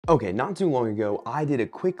Okay, not too long ago, I did a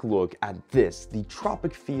quick look at this, the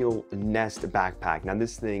Tropicfeel Nest backpack. Now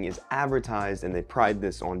this thing is advertised and they pride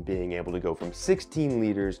this on being able to go from 16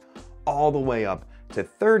 liters all the way up to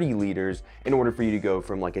 30 liters in order for you to go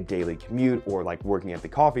from like a daily commute or like working at the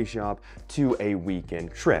coffee shop to a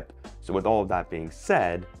weekend trip. So with all of that being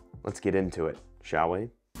said, let's get into it, shall we?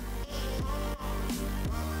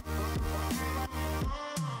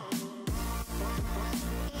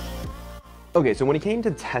 Okay, so when it came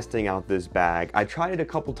to testing out this bag, I tried it a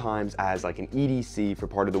couple times as like an EDC for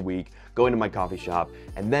part of the week, going to my coffee shop,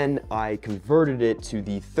 and then I converted it to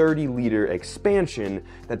the 30-liter expansion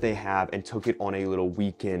that they have and took it on a little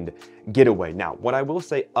weekend getaway. Now, what I will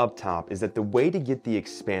say up top is that the way to get the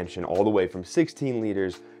expansion all the way from 16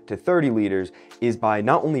 liters to 30 liters is by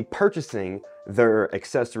not only purchasing their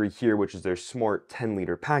accessory here, which is their smart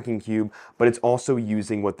 10-liter packing cube, but it's also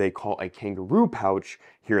using what they call a kangaroo pouch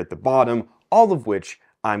here at the bottom, all of which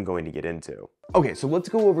I'm going to get into. Okay, so let's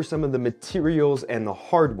go over some of the materials and the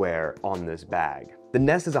hardware on this bag. The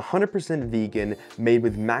Nest is 100% vegan, made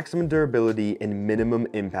with maximum durability and minimum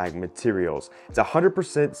impact materials. It's 100%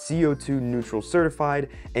 CO2 neutral certified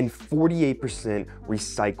and 48%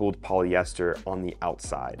 recycled polyester on the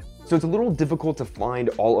outside. So it's a little difficult to find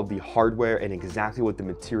all of the hardware and exactly what the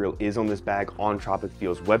material is on this bag on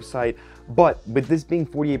Tropicfeel's website, but with this being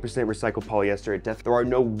 48% recycled polyester, there are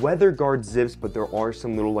no weather guard zips, but there are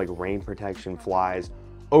some little like rain protection flies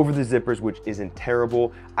over the zippers, which isn't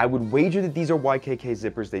terrible. I would wager that these are YKK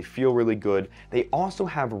zippers. They feel really good. They also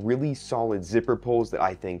have really solid zipper pulls that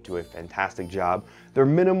I think do a fantastic job. They're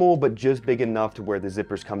minimal, but just big enough to where the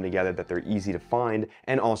zippers come together that they're easy to find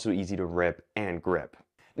and also easy to rip and grip.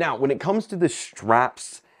 Now, when it comes to the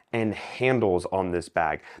straps and handles on this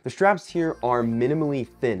bag, the straps here are minimally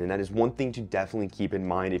thin, and that is one thing to definitely keep in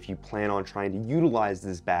mind if you plan on trying to utilize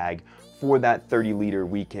this bag for that 30-liter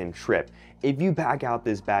weekend trip. If you pack out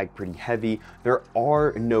this bag pretty heavy, there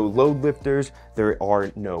are no load lifters, there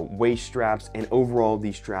are no waist straps, and overall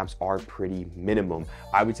these straps are pretty minimum.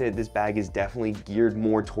 I would say that this bag is definitely geared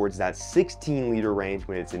more towards that 16-liter range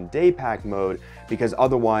when it's in day pack mode, because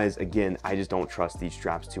otherwise, again, I just don't trust these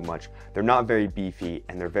straps too much. They're not very beefy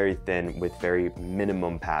and they're very thin with very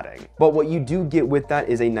minimum padding. But what you do get with that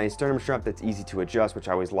is a nice sternum strap that's easy to adjust, which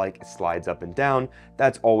I always like. It slides up and down.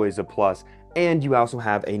 That's always a plus. And you also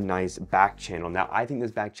have a nice back channel. Now, I think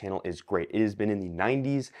this back channel is great. It has been in the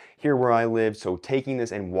 90s here where I live, so taking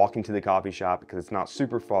this and walking to the coffee shop, because it's not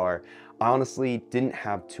super far, I honestly didn't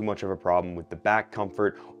have too much of a problem with the back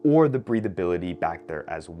comfort or the breathability back there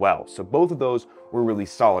as well. So both of those were really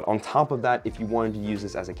solid. On top of that, if you wanted to use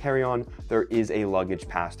this as a carry-on, there is a luggage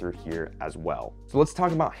pass-through here as well. So let's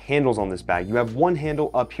talk about handles on this bag. You have one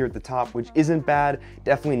handle up here at the top, which isn't bad,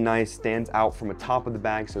 definitely nice, stands out from the top of the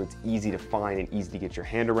bag, so it's easy to find and easy to get your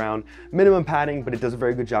hand around. Minimum padding, but it does a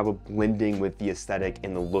very good job of blending with the aesthetic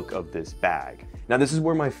and the look of this bag. Now, this is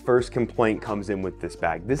where my first complaint comes in with this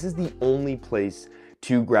bag. This is the only place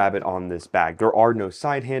to grab it on this bag. There are no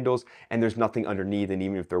side handles and there's nothing underneath, and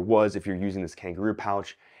even if there was, if you're using this kangaroo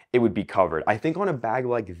pouch, it would be covered. I think on a bag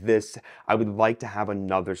like this, I would like to have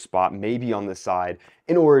another spot, maybe on the side,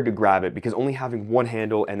 in order to grab it, because only having one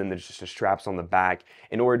handle and then there's just the straps on the back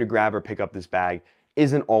in order to grab or pick up this bag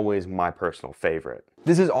isn't always my personal favorite.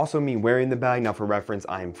 This is also me wearing the bag. Now for reference,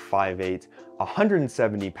 I am 5'8",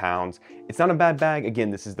 170 pounds. It's not a bad bag. Again,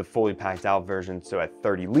 this is the fully packed out version, so at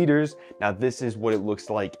 30 liters. Now this is what it looks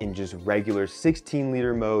like in just regular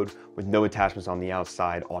 16-liter mode with no attachments on the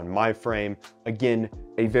outside on my frame. Again,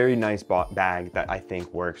 a very nice bag that I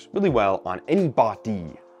think works really well on any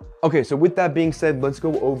body. Okay, so with that being said, let's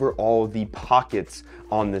go over all of the pockets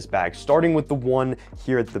on this bag, starting with the one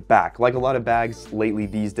here at the back. Like a lot of bags lately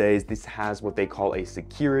these days, this has what they call a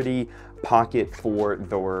security pocket for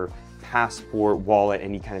their passport, wallet,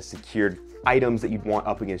 any kind of secured items that you'd want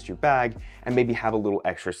up against your bag, and maybe have a little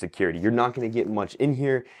extra security. You're not gonna get much in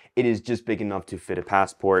here. It is just big enough to fit a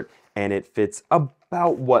passport, and it fits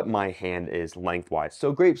about what my hand is lengthwise.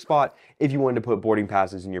 So great spot if you wanted to put boarding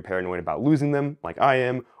passes and you're paranoid about losing them, like I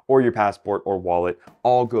am, or your passport or wallet,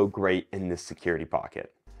 all go great in this security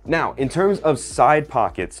pocket. Now, in terms of side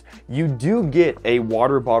pockets, you do get a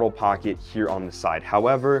water bottle pocket here on the side.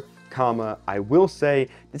 However, I will say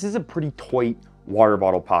this is a pretty tight water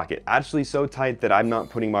bottle pocket. Actually so tight that I'm not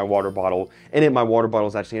putting my water bottle in it. My water bottle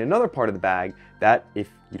is actually in another part of the bag that, if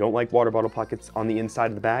you don't like water bottle pockets on the inside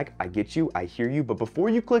of the bag, I get you, I hear you, but before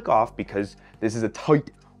you click off, because this is a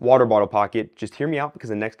tight water bottle pocket, just hear me out, because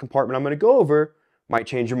the next compartment I'm gonna go over might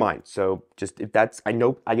change your mind. So just, if that's, I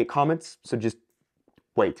know I get comments, so just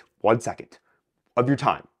wait 1 second of your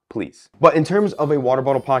time. please. But in terms of a water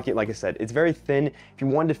bottle pocket, like I said, it's very thin. If you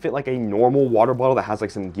wanted to fit like a normal water bottle that has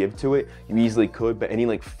like some give to it, you easily could, but any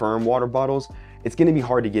like firm water bottles, it's gonna be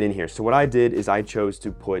hard to get in here. So what I did is I chose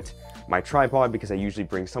to put my tripod, because I usually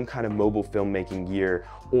bring some kind of mobile filmmaking gear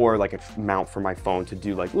or like a mount for my phone to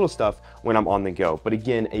do like little stuff when I'm on the go. But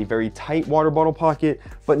again, a very tight water bottle pocket,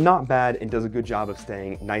 but not bad, and does a good job of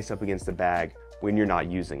staying nice up against the bag when you're not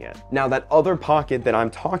using it. Now that other pocket that I'm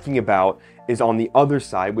talking about is on the other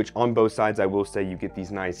side, which on both sides I will say you get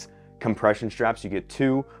these nice compression straps. You get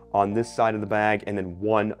 2 on this side of the bag and then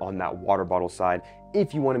 1 on that water bottle side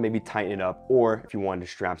if you want to maybe tighten it up, or if you wanted to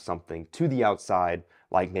strap something to the outside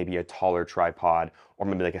like maybe a taller tripod or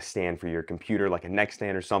maybe like a stand for your computer, like a neck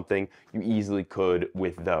stand or something, you easily could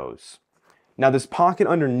with those. Now this pocket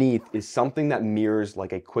underneath is something that mirrors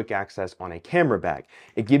like a quick access on a camera bag.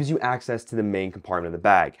 It gives you access to the main compartment of the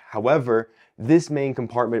bag. However, this main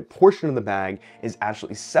compartment portion of the bag is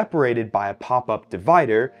actually separated by a pop-up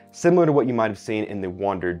divider, similar to what you might have seen in the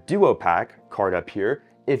Wander Duo Pack card up here.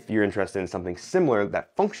 If you're interested in something similar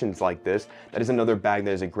that functions like this, that is another bag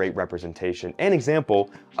that is a great representation and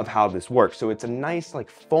example of how this works. So it's a nice like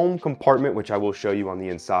foam compartment, which I will show you on the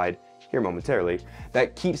inside here momentarily,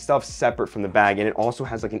 that keeps stuff separate from the bag, and it also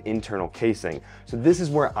has like an internal casing. So this is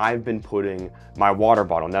where I've been putting my water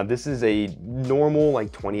bottle. Now this is a normal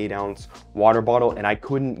like 28-ounce water bottle, and I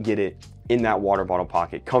couldn't get it in that water bottle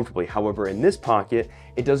pocket comfortably. However, in this pocket,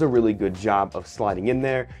 it does a really good job of sliding in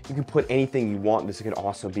there. You can put anything you want. This could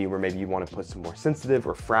also be where maybe you want to put some more sensitive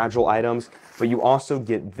or fragile items, but you also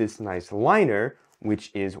get this nice liner,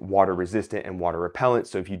 which is water resistant and water repellent.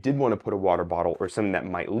 So if you did want to put a water bottle or something that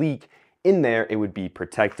might leak in there, it would be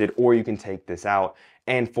protected. Or you can take this out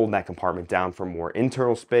and fold that compartment down for more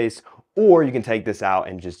internal space, or you can take this out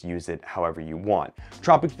and just use it however you want.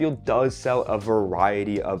 Tropicfeel does sell a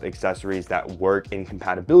variety of accessories that work in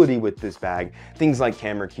compatibility with this bag, things like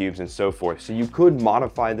camera cubes and so forth. So you could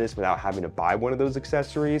modify this without having to buy one of those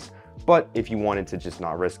accessories, but if you wanted to just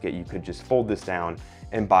not risk it, you could just fold this down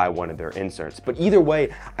and buy one of their inserts. But either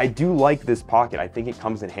way, I do like this pocket. I think it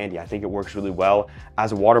comes in handy. I think it works really well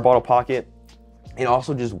as a water bottle pocket. It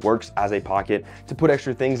also just works as a pocket to put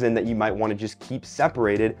extra things in that you might want to just keep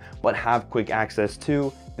separated but have quick access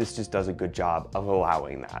to. This just does a good job of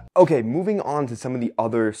allowing that. Okay, moving on to some of the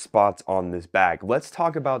other spots on this bag. Let's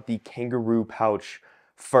talk about the Kangaroo pouch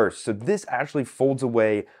first. So this actually folds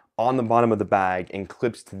away on the bottom of the bag and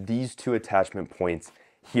clips to these 2 attachment points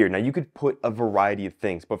here. Now you could put a variety of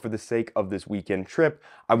things, but for the sake of this weekend trip,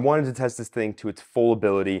 I wanted to test this thing to its full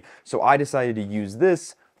ability. So I decided to use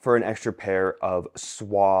this for an extra pair of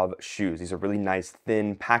Suave shoes. These are really nice,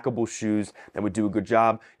 thin, packable shoes that would do a good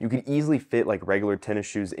job. You could easily fit like regular tennis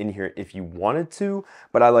shoes in here if you wanted to,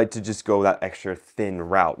 but I like to just go that extra thin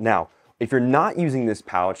route. Now, if you're not using this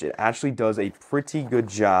pouch, it actually does a pretty good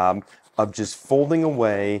job of just folding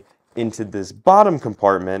away into this bottom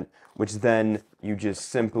compartment, which then you just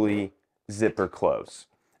simply zip or close.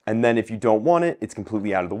 And then if you don't want it, it's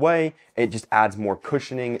completely out of the way. It just adds more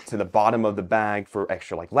cushioning to the bottom of the bag for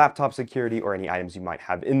extra like laptop security or any items you might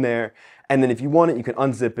have in there. And then if you want it, you can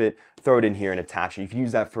unzip it, throw it in here and attach it. You can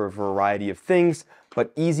use that for a variety of things,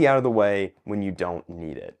 but easy out of the way when you don't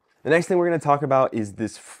need it. The next thing we're gonna talk about is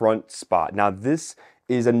this front spot. Now this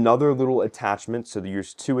is another little attachment. So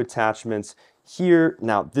there's 2 attachments here.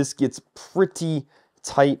 Now this gets pretty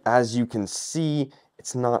tight, as you can see.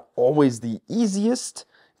 It's not always the easiest,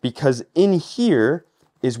 because in here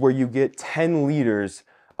is where you get 10 liters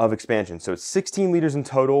of expansion. So it's 16 liters in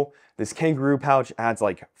total. This Kangaroo pouch adds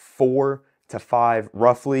like 4 to 5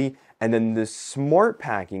 roughly. And then this Smart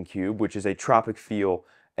Packing Cube, which is a Tropicfeel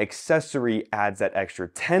accessory, adds that extra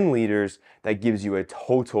 10 liters that gives you a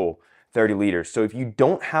total 30 liters. So if you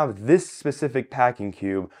don't have this specific packing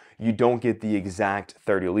cube, you don't get the exact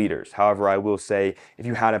 30 liters. However, I will say if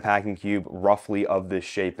you had a packing cube roughly of this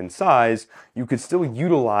shape and size, you could still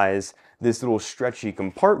utilize this little stretchy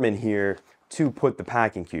compartment here to put the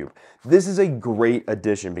packing cube. This is a great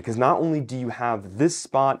addition because not only do you have this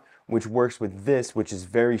spot which works with this, which is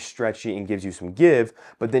very stretchy and gives you some give,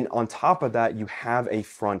 but then on top of that, you have a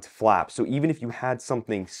front flap. So even if you had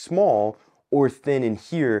something small or thin in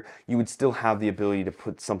here, you would still have the ability to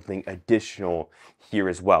put something additional here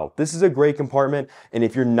as well. This is a great compartment, and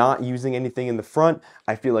if you're not using anything in the front,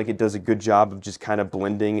 I feel like it does a good job of just kind of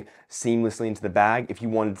blending seamlessly into the bag. If you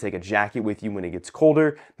wanted to take a jacket with you when it gets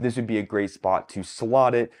colder, this would be a great spot to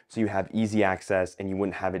slot it so you have easy access and you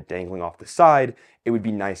wouldn't have it dangling off the side. It would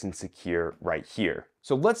be nice and secure right here.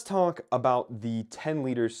 So let's talk about the 10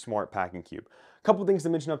 liter Smart Packing Cube. Couple things to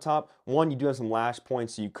mention up top. One, you do have some lash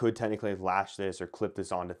points, so you could technically lash this or clip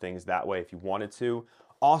this onto things that way if you wanted to.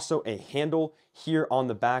 also a handle here on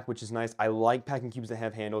the back, which is nice. I like packing cubes that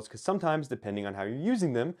have handles because sometimes, depending on how you're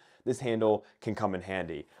using them, this handle can come in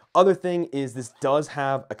handy. Other thing is this does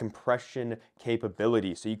have a compression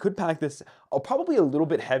capability. So you could pack this probably a little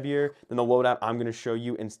bit heavier than the loadout I'm going to show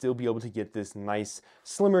you and still be able to get this nice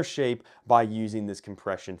slimmer shape by using this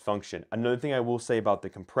compression function. Another thing I will say about the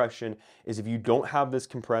compression is if you don't have this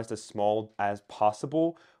compressed as small as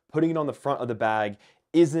possible, putting it on the front of the bag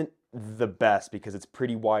isn't the best because it's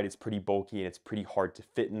pretty wide, it's pretty bulky, and it's pretty hard to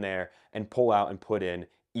fit in there and pull out and put in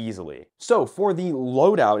easily. So for the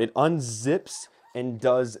loadout, it unzips and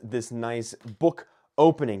does this nice book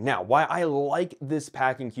opening. Now, why I like this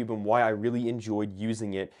packing cube and why I really enjoyed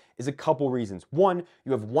using it is a couple reasons. One,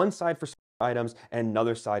 you have one side for items and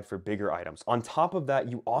another side for bigger items. On top of that,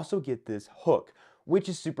 you also get this hook, which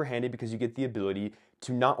is super handy because you get the ability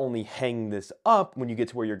to not only hang this up when you get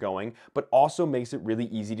to where you're going, but also makes it really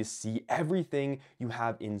easy to see everything you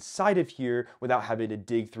have inside of here without having to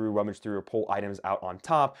dig through, rummage through, or pull items out on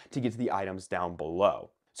top to get to the items down below.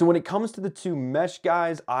 So when it comes to the two mesh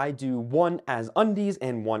guys, I do one as undies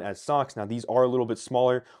and one as socks. Now these are a little bit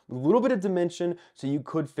smaller, with a little bit of dimension, so you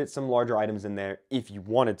could fit some larger items in there if you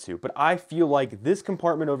wanted to. But I feel like this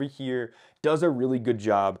compartment over here does a really good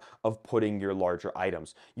job of putting your larger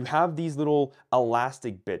items. You have these little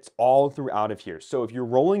elastic bits all throughout of here. So if you're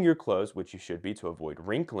rolling your clothes, which you should be to avoid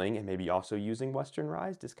wrinkling, and maybe also using Western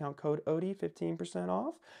Rise, discount code ODIE, 15%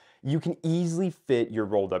 off, you can easily fit your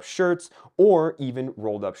rolled up shirts or even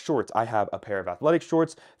rolled up shorts. I have a pair of athletic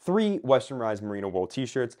shorts, 3 Western Rise Merino wool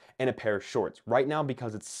t-shirts, and a pair of shorts. Right now,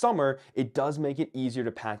 because it's summer, it does make it easier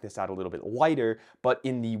to pack this out a little bit lighter, but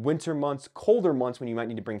in the winter months, colder months, when you might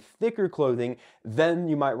need to bring thicker clothing, then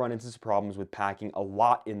you might run into some problems with packing a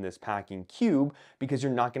lot in this packing cube because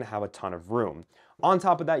you're not gonna have a ton of room. On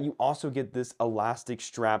top of that, you also get this elastic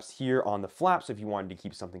straps here on the flap, so if you wanted to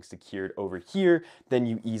keep something secured over here, then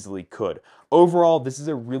you easily could. Overall, this is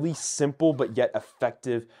a really simple but yet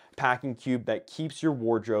effective packing cube that keeps your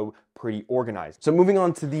wardrobe pretty organized. So moving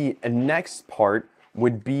on to the next part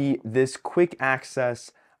would be this quick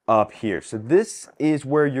access up here. So this is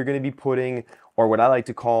where you're going to be putting, or what I like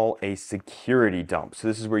to call, a security dump. So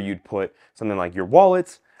this is where you'd put something like your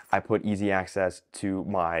wallet. I put easy access to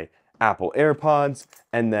my Apple AirPods,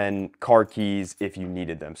 and then car keys if you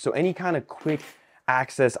needed them. So any kind of quick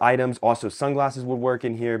access items. Also sunglasses would work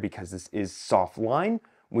in here because this is soft line,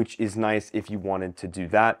 which is nice if you wanted to do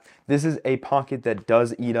that. This is a pocket that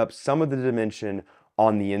does eat up some of the dimension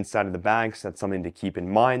on the inside of the bag, so that's something to keep in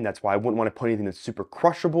mind. That's why I wouldn't want to put anything that's super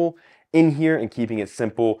crushable in here, and keeping it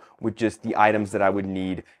simple with just the items that I would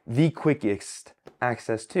need the quickest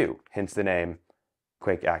access to, hence the name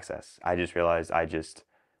Quick Access. I just realized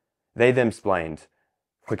they them splained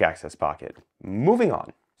quick access pocket. Moving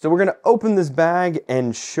on. So we're gonna open this bag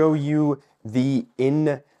and show you the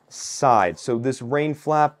inside. So this rain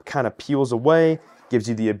flap kind of peels away, gives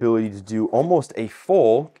you the ability to do almost a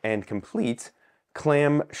full and complete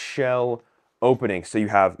clamshell opening. So you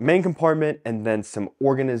have main compartment and then some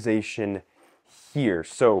organization here.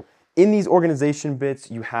 So in these organization bits,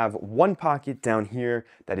 you have one pocket down here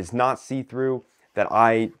that is not see-through, that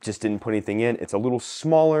I just didn't put anything in. It's a little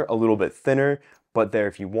smaller, a little bit thinner, but there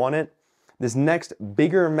if you want it. This next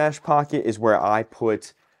bigger mesh pocket is where I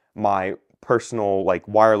put my personal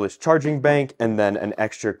wireless charging bank, and then an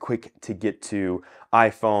extra quick to get to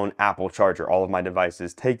iPhone, Apple charger. All of my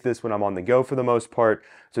devices take this when I'm on the go for the most part,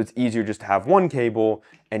 so it's easier just to have one cable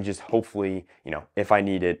and just hopefully, if I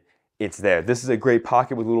need it, it's there. This is a great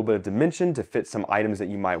pocket with a little bit of dimension to fit some items that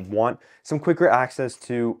you might want some quicker access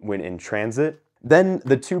to when in transit. Then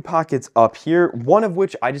the two pockets up here, one of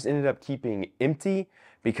which I just ended up keeping empty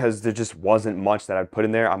because there just wasn't much that I'd put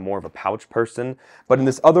in there. I'm more of a pouch person. But in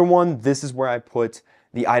this other one, this is where I put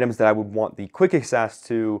the items that I would want the quick access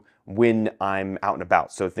to when I'm out and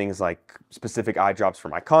about. So things like specific eye drops for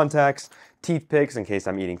my contacts, teeth picks in case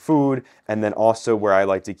I'm eating food, and then also where I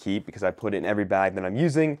like to keep, because I put it in every bag that I'm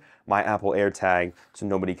using, my Apple AirTag, so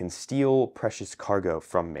nobody can steal precious cargo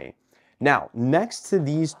from me. Now, next to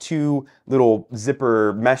these two little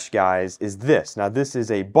zipper mesh guys is this. Now, this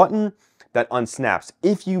is a button that unsnaps.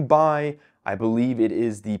 If you buy, I believe it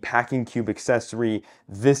is the packing cube accessory,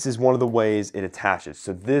 this is one of the ways it attaches.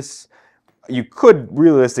 So this, you could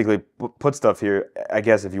realistically put stuff here, I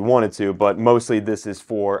guess, if you wanted to, but mostly this is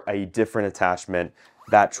for a different attachment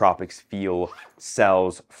that Tropicfeel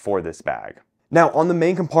sells for this bag. Now, on the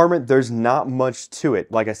main compartment, there's not much to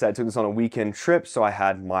it. Like I said, I took this on a weekend trip, so I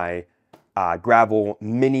had my gravel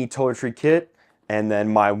mini toiletry kit, and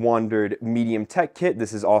then my wandered medium tech kit.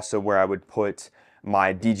 This is also where I would put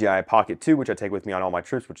my DJI Pocket 2, which I take with me on all my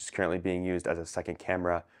trips, which is currently being used as a second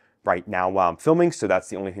camera right now while I'm filming. So that's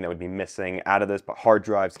the only thing that would be missing out of this, but hard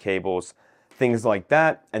drives, cables, things like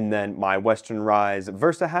that. And then my Western Rise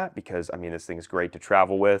Versa hat, because I mean, this thing is great to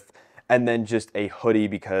travel with. And then just a hoodie,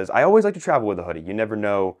 because I always like to travel with a hoodie. You never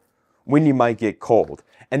know when you might get cold.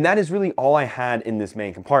 And that is really all I had in this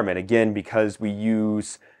main compartment. Again, because we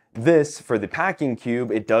use this for the packing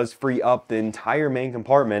cube, it does free up the entire main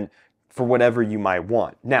compartment for whatever you might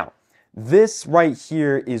want. Now, this right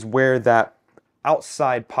here is where that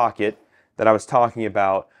outside pocket that I was talking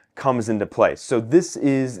about comes into place. So this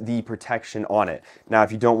is the protection on it. Now,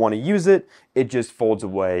 if you don't want to use it, it just folds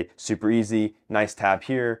away super easy. Nice tab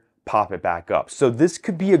here, pop it back up. So this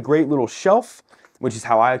could be a great little shelf, which is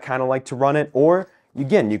how I kind of like to run it. Or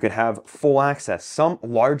again, you could have full access. Some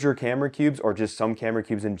larger camera cubes, or just some camera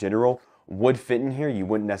cubes in general, would fit in here. You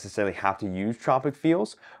wouldn't necessarily have to use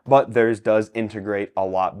Tropicfeels, but theirs does integrate a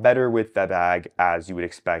lot better with the bag, as you would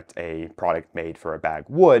expect a product made for a bag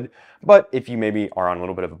would. But if you maybe are on a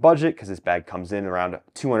little bit of a budget, because this bag comes in around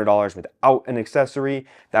 $200 without an accessory,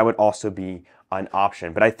 that would also be an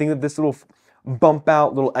option. But I think that this little bump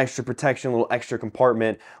out, little extra protection, little extra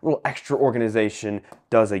compartment, little extra organization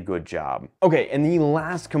does a good job. Okay, and the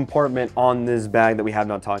last compartment on this bag that we have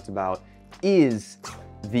not talked about is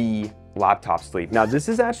the laptop sleeve. Now, this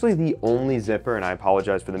is actually the only zipper, and I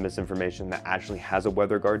apologize for the misinformation, that actually has a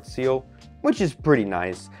weather guard seal, which is pretty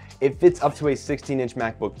nice. It fits up to a 16-inch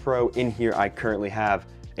MacBook Pro. In here, I currently have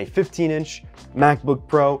a 15-inch MacBook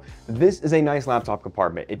Pro. This is a nice laptop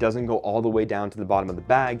compartment. It doesn't go all the way down to the bottom of the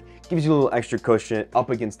bag. Gives you a little extra cushion up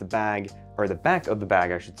against the bag, or the back of the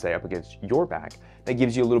bag, I should say, up against your back. That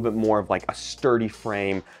gives you a little bit more of like a sturdy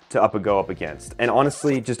frame to go up against. And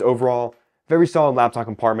honestly, just overall, very solid laptop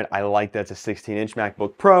compartment. I like that it's a 16-inch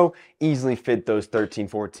MacBook Pro. Easily fit those 13,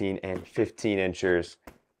 14, and 15 inchers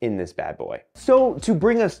in this bad boy. So to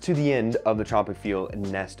bring us to the end of the Tropicfeel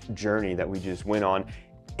Nest journey that we just went on,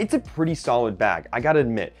 it's a pretty solid bag. I gotta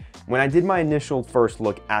admit, when I did my initial first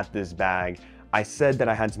look at this bag, I said that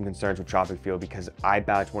I had some concerns with Tropicfeel because I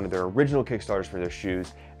backed one of their original Kickstarters for their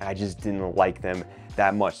shoes, and I just didn't like them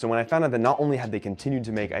that much. So when I found out that not only had they continued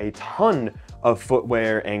to make a ton of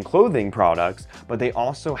footwear and clothing products, but they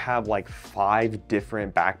also have like 5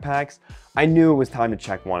 different backpacks, I knew it was time to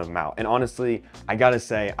check one of them out. And honestly, I gotta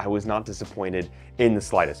say, I was not disappointed in the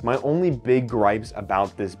slightest. My only big gripes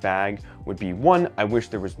about this bag would be 1, I wish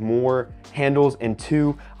there was more handles, and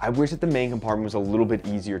 2, I wish that the main compartment was a little bit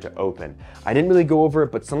easier to open. I didn't really go over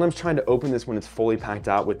it, but sometimes trying to open this when it's fully packed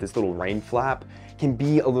out with this little rain flap can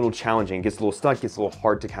be a little challenging. It gets a little stuck, gets a little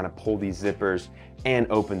hard to kind of pull these zippers and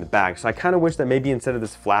open the bag. So I kind of wish that maybe instead of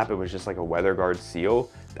this flap, it was just like a weather guard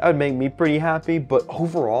seal. That would make me pretty happy, but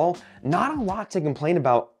overall, not a lot to complain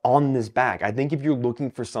about on this bag. I think if you're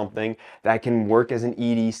looking for something that can work as an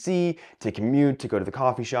EDC, to commute, to go to the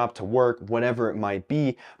coffee shop, to work, whatever it might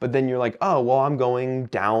be, but then you're like, oh, well, I'm going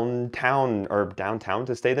downtown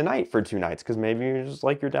to stay the night for 2 nights, because maybe you're just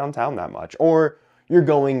like you're downtown that much. Or you're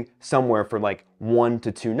going somewhere for like 1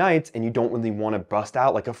 to 2 nights and you don't really want to bust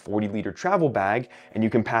out like a 40-liter travel bag and you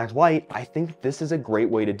can pack light, I think this is a great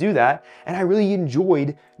way to do that. And I really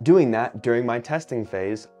enjoyed doing that during my testing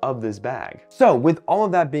phase of this bag. So with all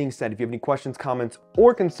of that being said, if you have any questions, comments,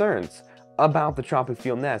 or concerns about the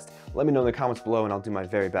Tropicfeel Nest, let me know in the comments below and I'll do my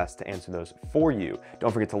very best to answer those for you.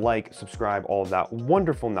 Don't forget to like, subscribe, all of that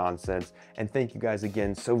wonderful nonsense. And thank you guys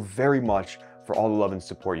again so very much for all the love and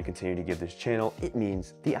support you continue to give this channel. It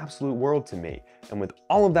means the absolute world to me. And with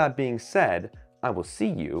all of that being said, I will see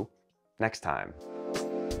you next time.